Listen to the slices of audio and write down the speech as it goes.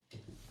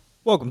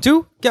Welcome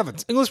to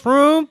Kevin's English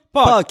Room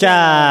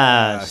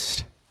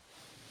Podcast.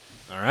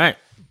 All right.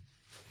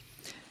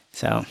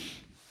 So,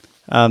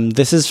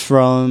 this is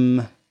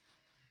from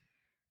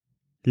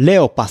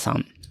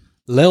Leopa-san.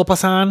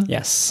 Leopa-san.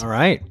 Yes. All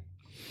right.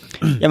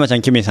 山ちゃ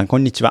ん、キミさん、こ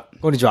んにちは。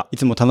こんにちは。い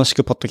つも楽し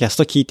くポッドキャス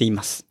ト聞いてい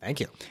ます。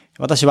Thank you.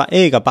 私は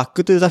映画バッ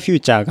クトゥーザフュー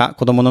チャーが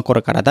子供の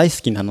頃から大好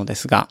きなので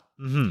すが、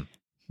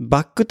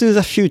バックトゥー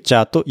ザフューチ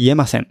ャーと言え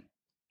ません。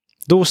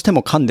どうして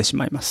も噛んでし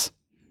まいます。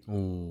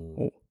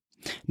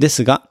で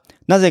すが、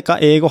なぜか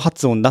英語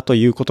発音だと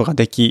いうことが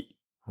でき、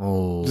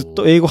ずっ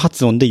と英語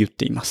発音で言っ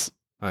ています。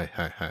はい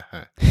はいはい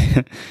はい。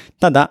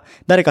ただ、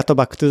誰かと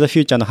バックトゥーザフ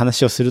ューチャーの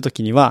話をすると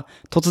きには、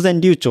突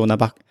然流暢な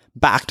バ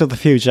ックトゥーザ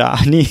フューチャ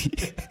ーに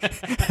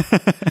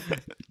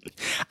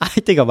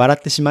相手が笑っ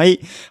てしま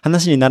い、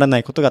話にならな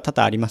いことが多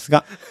々あります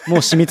が、も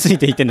う染みつい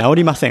ていて治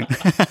りません。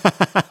確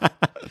か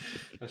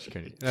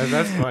に。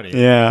That's funny.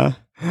 Yeah.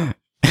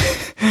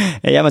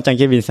 山ちゃん、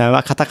ケビンさん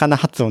はカタカナ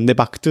発音で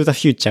バックトゥーザフ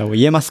ューチャーを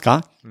言えます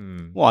か？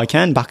 Well, I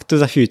can back to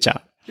the future.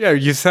 Yeah,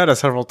 you said it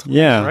several times,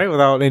 Yeah. right?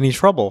 Without any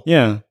trouble.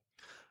 Yeah.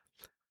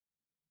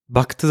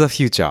 Back to the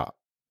future.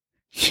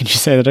 Can you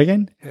say that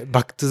again?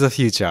 Back to the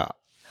future.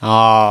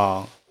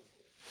 Oh.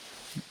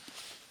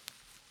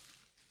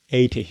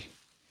 80.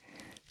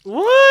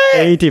 What?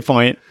 80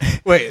 point.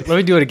 Wait, let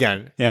me do it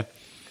again. Yeah.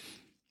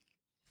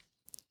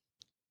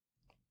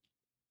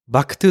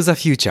 Back to the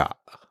future.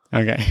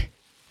 Okay.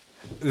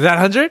 Is that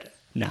 100?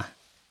 Nah.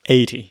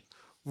 80.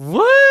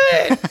 What?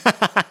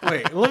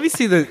 Wait, let me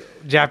see the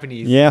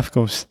Japanese. Yeah, of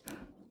course.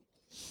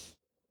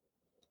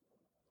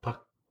 Back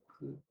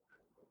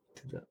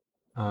to the...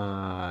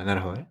 な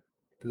るほどね。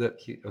To the...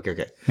 Okay,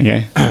 okay.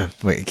 Okay.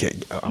 Wait, okay.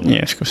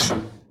 Yeah, of course.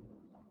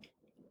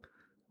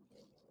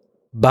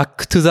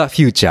 Back to the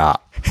future.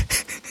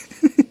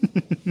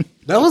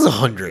 That was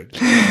 100.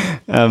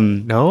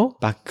 No?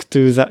 Back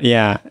to the...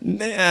 Yeah.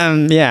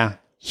 Yeah.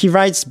 He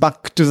writes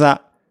back to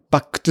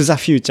the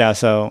future,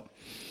 so...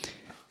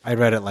 I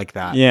read it like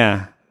that.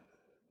 Yeah.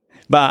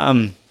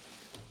 But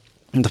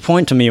the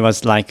point to me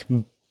was like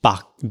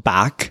back.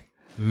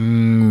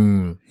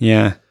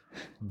 Yeah.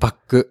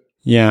 Back.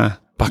 Yeah.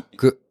 Back.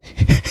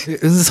 Is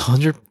this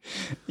 100?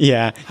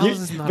 Yeah. How is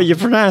this not- But you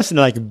pronounce it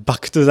like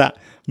back to the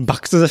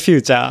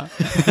future.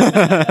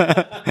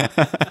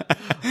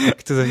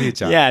 Back to the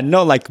future. Yeah,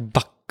 not like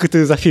back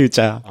to the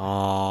future.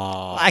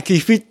 Oh. Like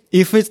if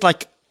it's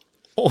like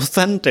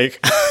authentic,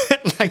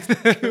 like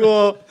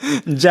pure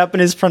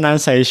Japanese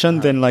pronunciation,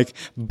 then like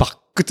back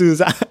to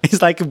the,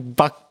 it's like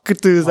back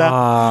to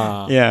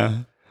the,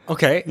 yeah.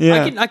 Okay.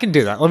 Yeah. I can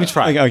do that. Let me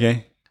try.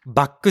 Okay.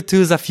 Back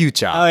to the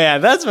future. Oh yeah,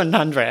 that's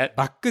 100.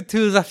 Back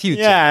to the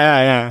future.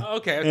 Yeah.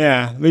 Okay.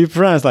 Yeah, but you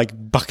pronounce like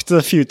back to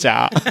the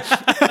future.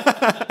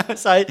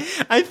 So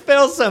I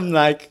felt some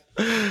like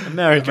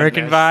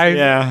American vibe?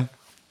 Yeah.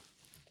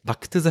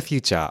 Back to the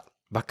future.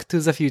 Back to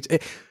the future.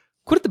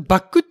 これって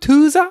back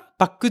to the?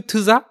 Back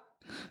to the?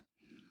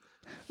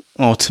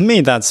 Oh, to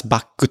me that's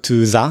back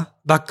to the.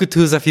 Back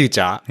to the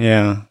future.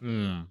 Yeah.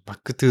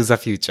 Back to the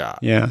future.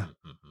 Yeah.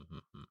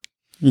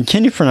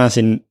 Can you pronounce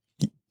it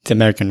the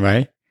American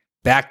way?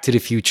 Back to the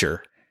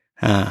future.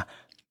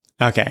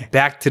 Okay.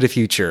 Back to the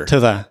future. To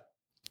the.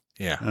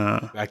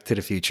 Yeah. Back to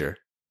the future.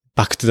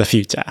 Back to the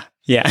future.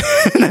 Yeah.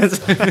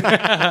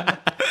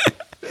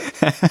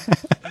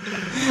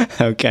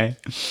 Okay.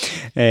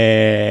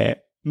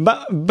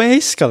 But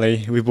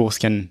basically, we both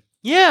can.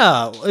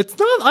 Yeah, it's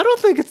not, I don't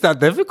think it's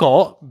that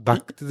difficult.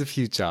 Back to the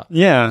future.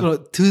 Yeah. この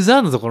to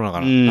the のところだ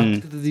から。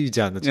Back to the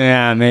future の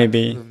Yeah,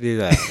 maybe.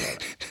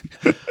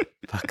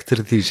 Back to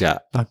the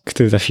future. Back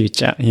to the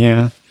future.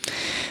 Yeah.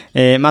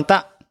 ま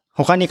た、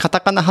他にカ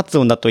タカナ発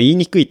音だと言い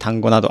にくい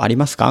単語などあり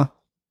ますか？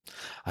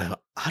あ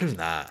る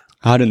な。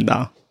あるん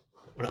だ。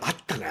俺あっ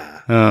た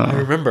な。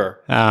I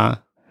remember.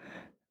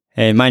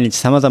 毎日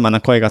様々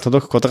な声が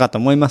届くことかと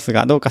思います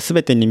が、どうかす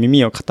べてに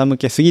耳を傾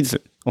けすぎ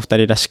ず、お二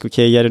人らしく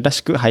KER らし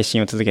く配信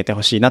を続けて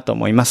ほしいなと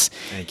思います。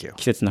Thank you.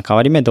 季節の変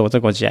わり目どう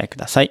ぞご自愛く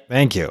ださい。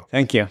Thank you.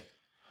 Thank you.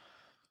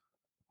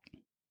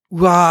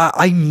 Well,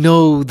 I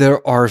know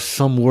there are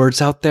some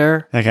words out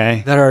there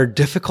Okay. that are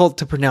difficult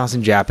to pronounce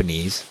in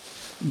Japanese,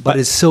 but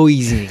it's so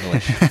easy in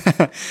English.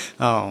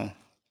 Oh.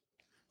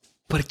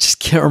 But I just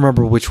can't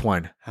remember which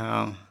one.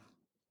 Oh.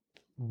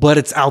 But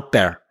it's out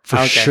there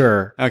for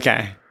sure.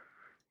 Okay.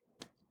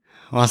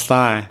 What's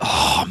that?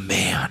 Oh,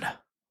 man.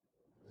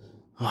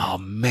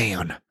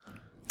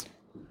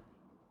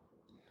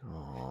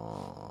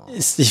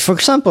 For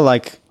example,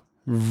 like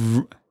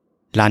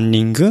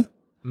running,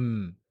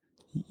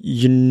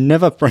 you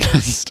never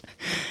pronounced.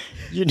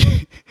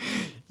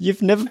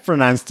 You've never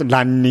pronounced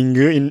running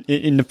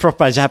in the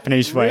proper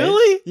Japanese way.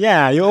 Really?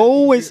 Yeah, you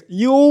always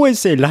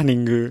say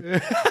running.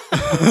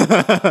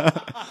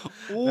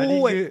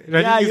 Always,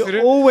 yeah,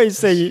 you always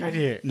say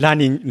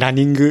running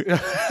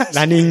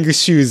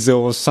shoes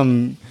or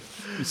some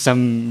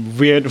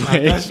weird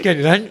way. 確か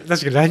に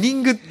ランニ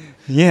ング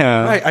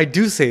Yeah. Right, I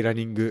do say ラン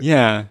ニング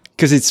Yeah,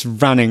 because it's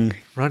running.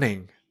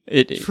 Running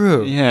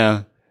True.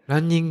 Yeah. ラ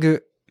ンニン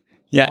グ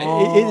Yeah,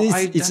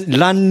 it's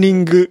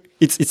running.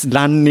 It's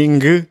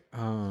running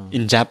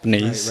in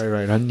Japanese.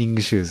 Right. Running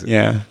shoes.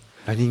 Yeah.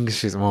 Running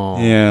shoes. Oh.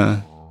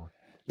 Yeah.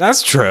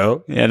 That's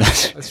true. Yeah,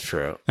 That's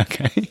true.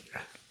 okay.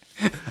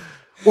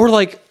 Or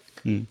like,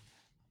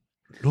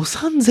 ロ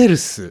サンゼル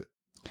ス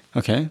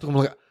Okay. とか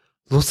もなんか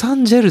ロサ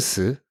ンゼル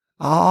ス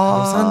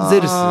Ah. Los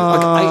Angeles.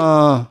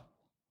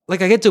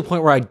 Like I get to a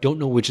point where I don't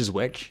know which is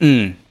which.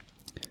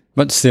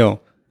 But still.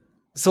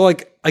 So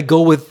like I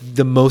go with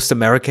the most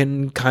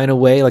American kind of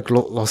way, like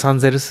Los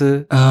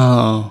Angeles.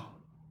 Oh.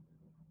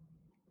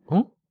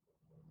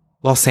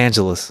 Los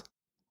Angeles.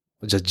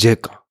 じゃあ J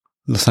か。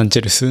ロサン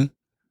ゼルス?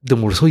 で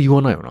も俺そう言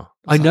わないよな。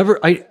I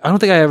don't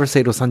think I ever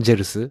say Los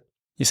Angeles.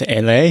 You say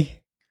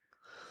LA?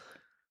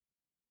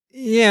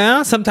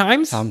 Yeah,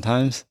 sometimes.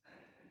 Sometimes.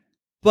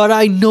 But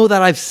I know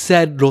that I've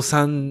said Los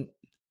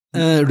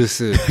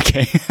Angeles.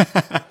 Okay.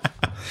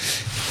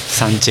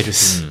 サンジェル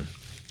ス。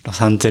ロ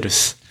サンゼル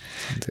ス。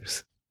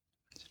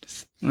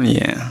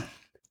Yeah.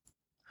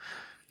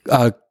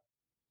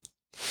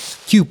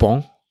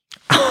 Coupon.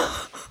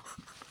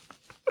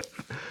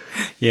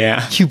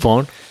 Yeah.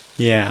 Coupon.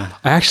 Yeah.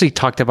 I actually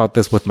talked about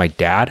this with my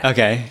dad.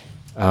 Okay.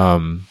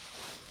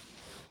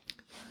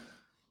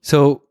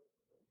 So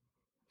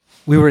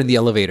we were in the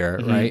elevator,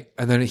 right?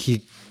 And then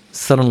he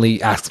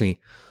suddenly asks me,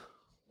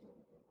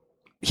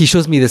 he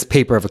shows me this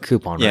paper of a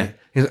coupon, right?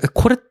 He's like,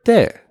 これっ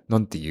てな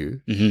んて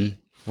言う？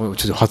もう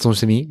ちょっと発音し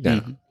てみみたい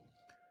な。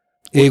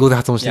英語で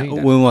発音してみみ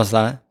たいな。When was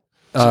that?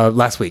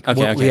 Last week.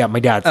 Okay. Yeah,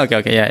 my dad.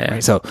 Okay, yeah.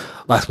 Right? So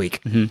last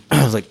week,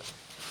 I was like,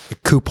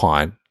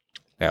 coupon.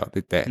 だよっ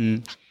て言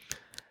って。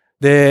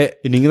で、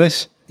In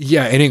English?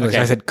 Yeah, in English.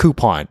 Okay. I said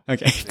coupon.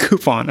 Okay,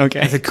 coupon,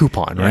 okay. I said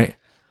coupon, right?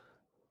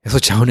 そ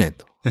うちゃうねん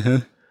と。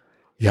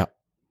いや、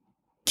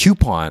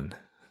coupon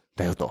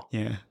だよと。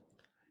Yeah.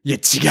 いや、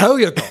違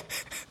うよと。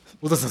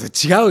お父さん、それ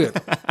違うよ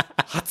と。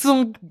発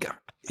音が、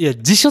いや、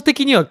辞書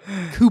的には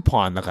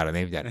couponだから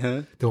ね、みたいな。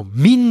でも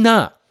みん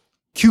な、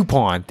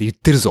coupon って言っ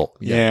てるぞ、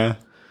みたいな。Yeah.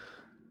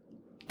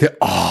 で、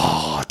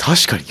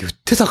確かに言っ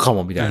てたか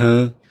も、みたい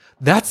な。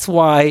That's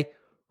why,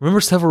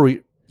 remember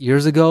several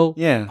years ago?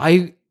 Yeah.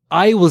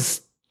 I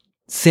was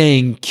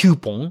saying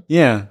coupon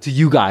Yeah. to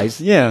you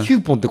guys. Yeah.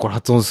 coupon ってこれ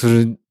発音す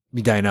る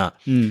みたいな。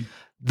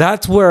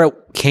That's where it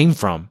came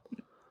from.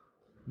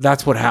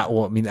 That's what happened.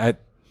 Well, I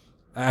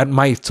mean,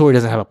 my story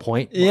doesn't have a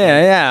point.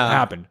 Yeah. What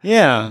happened?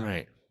 Yeah.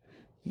 Right.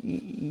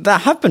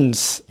 That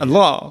happens a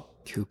lot.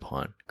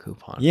 Coupon.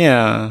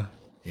 Yeah.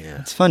 Yeah.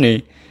 It's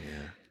funny.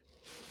 Yeah.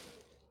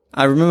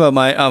 I remember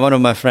my one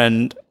of my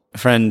friends,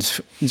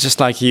 just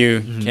like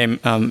you, came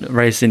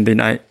raised in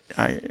the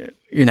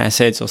United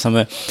States or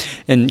somewhere,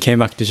 and came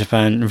back to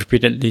Japan.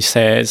 Repeatedly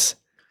says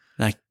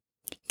like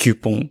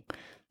coupon,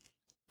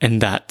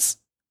 and that's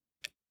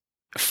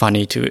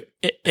funny to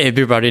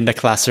everybody in the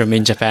classroom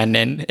in Japan,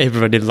 and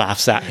everybody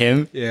laughs at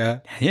him.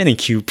 Yeah. 何やねん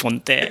キューポン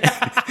って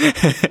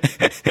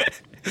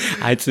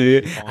あい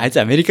つ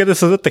アメリカで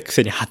育ったく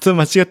せに発音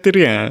間違ってる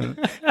やん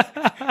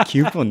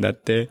キューポンだっ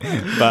て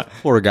But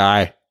Poor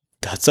guy.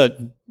 that's a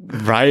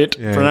right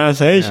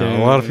pronunciation.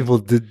 Yeah, a lot of people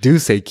do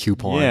say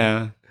coupon.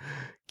 Yeah.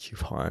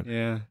 Coupon.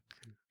 Yeah.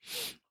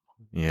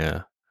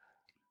 Yeah.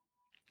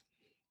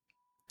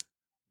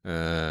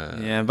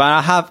 Yeah,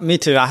 but me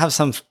too. I have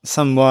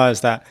some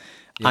words that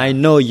I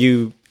know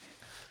you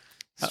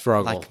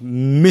Struggle. like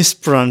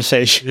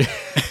mispronunciation.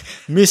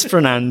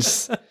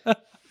 Mispronounce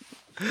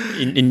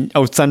in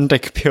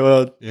authentic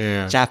pure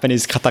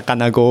Japanese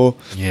katakana go.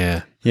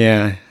 Yeah.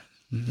 Yeah.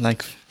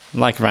 Like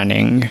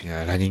running.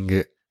 Yeah, ランニン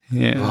グ。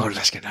Yeah. 俺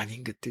確かにランニ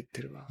ングって言っ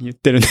てるわ。言っ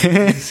てる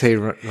ね。say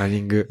ラン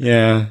ニング。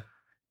Yeah.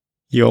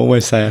 You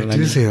always say I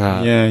do say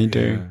that. Yeah, you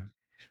do.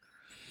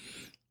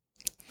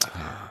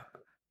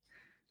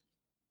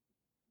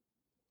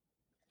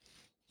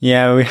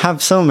 Yeah, we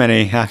have so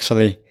many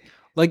actually.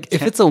 Like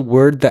if it's a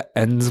word that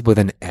ends with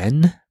an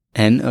N,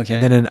 N, okay.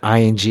 and then an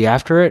ing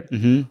after it,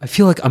 I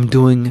feel like I'm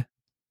doing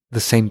the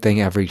same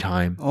thing every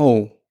time.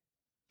 Oh.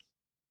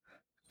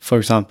 For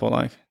example,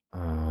 like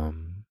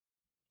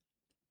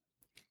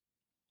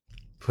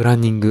プラ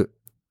ンニング。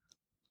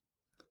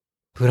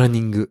プランニ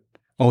ング。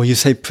 Oh, you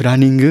say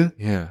planning?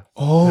 Yeah.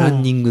 Oh. プラ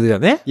ンニングだよ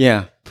ね。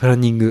 Yeah. プラ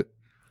ンニング。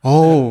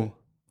 Oh.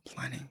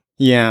 Planning.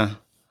 Yeah.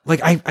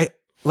 Like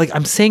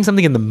I'm saying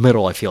something in the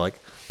middle, I feel like.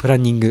 プラ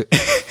ンニング。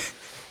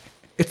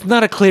It's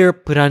not a clear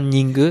プラン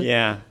ニング.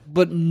 Yeah.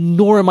 But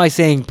nor am I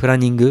saying プラン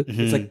ニング.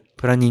 It's like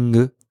プランニン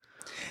グ.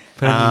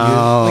 プランニング.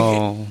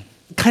 Oh.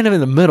 Like, kind of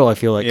in the middle, I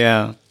feel like.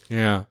 Yeah.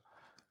 Yeah.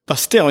 But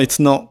still, it's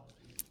not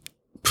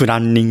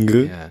planning.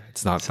 Yeah,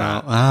 it's not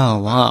that.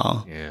 Oh,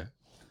 wow. Yeah.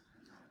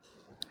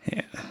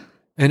 Yeah.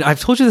 And I've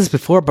told you this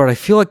before, but I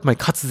feel like my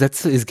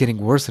katsuzetsu is getting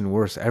worse and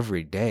worse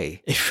every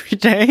day. Every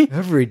day?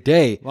 Every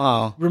day.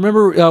 Wow.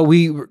 Remember,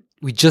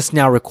 we just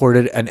now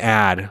recorded an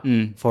ad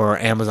for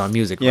Amazon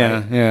Music,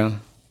 right? Yeah.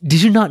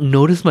 Did you not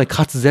notice my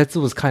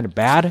katsuzetsu was kind of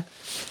bad?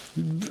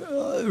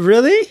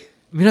 Really?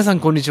 皆さん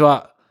こんにち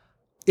は。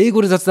英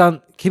語で雑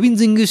談、ケビン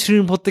ズ・イングリッシュ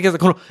ルームポッドキャスト、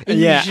この、ケ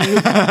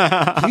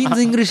ビン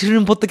ズ・イングリッシュルー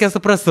ムポッドキャスト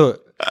プラスと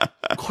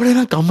これ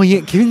なんかあんま言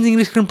え、ケビンズ・イング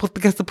リッシュポッ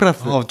ドキャストプラ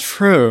ス。Oh,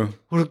 true.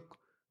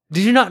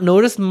 Did you not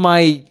notice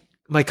my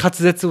滑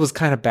舌 was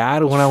kind of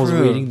bad when I was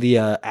True. reading the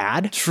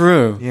ad?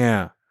 True.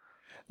 Yeah.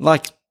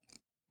 Like,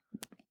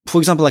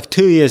 for example, like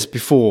 2 years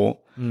before,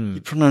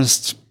 you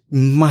pronounced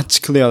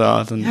much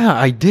clearer than... Yeah,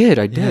 I did.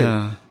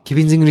 Yeah. ケ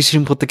ビンズ・イングリッシ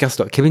ュポッドキャス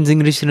ト。ケビンズ・イン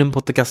グリッシュポ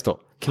ッドキャスト。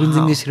ケビンズ・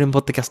イングリッシュポ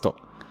ッドキャスト。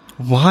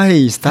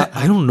Why is that?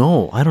 I don't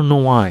know. I don't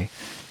know why.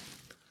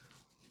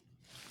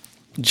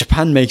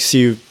 Japan makes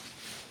you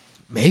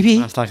Maybe.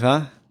 pronounce like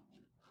that.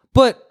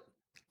 But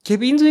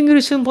Kevin's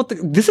English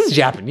podcast. This is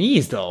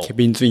Japanese though.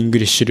 Kevin's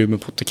English Room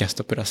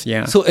Podcast Plus,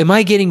 yeah. So am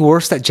I getting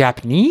worse at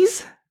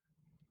Japanese?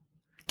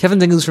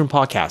 Kevin's English Room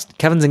Podcast.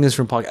 Kevin's English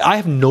Room Podcast. I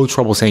have no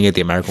trouble saying it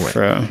the American way.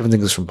 Sure. Kevin's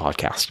English Room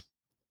Podcast.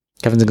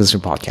 Kevin's English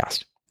Room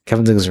Podcast.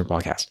 Kevin's English Room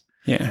Podcast.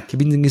 Yeah.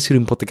 Kevin's English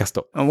Room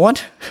Podcast.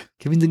 What?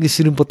 Kevin's English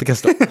Room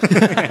Podcast.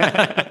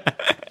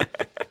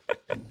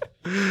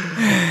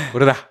 こ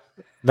れだ。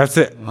That's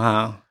it.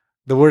 Wow.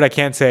 The word I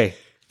can't say.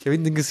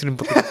 Kevin's English Room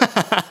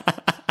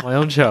Podcast. My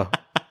own show.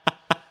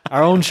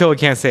 Our own show, I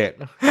can't say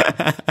it.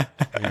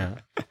 Yeah.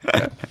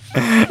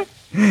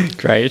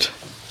 Great.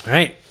 All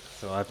right.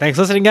 So thanks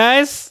for listening,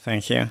 guys.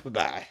 Thank you.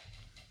 Bye.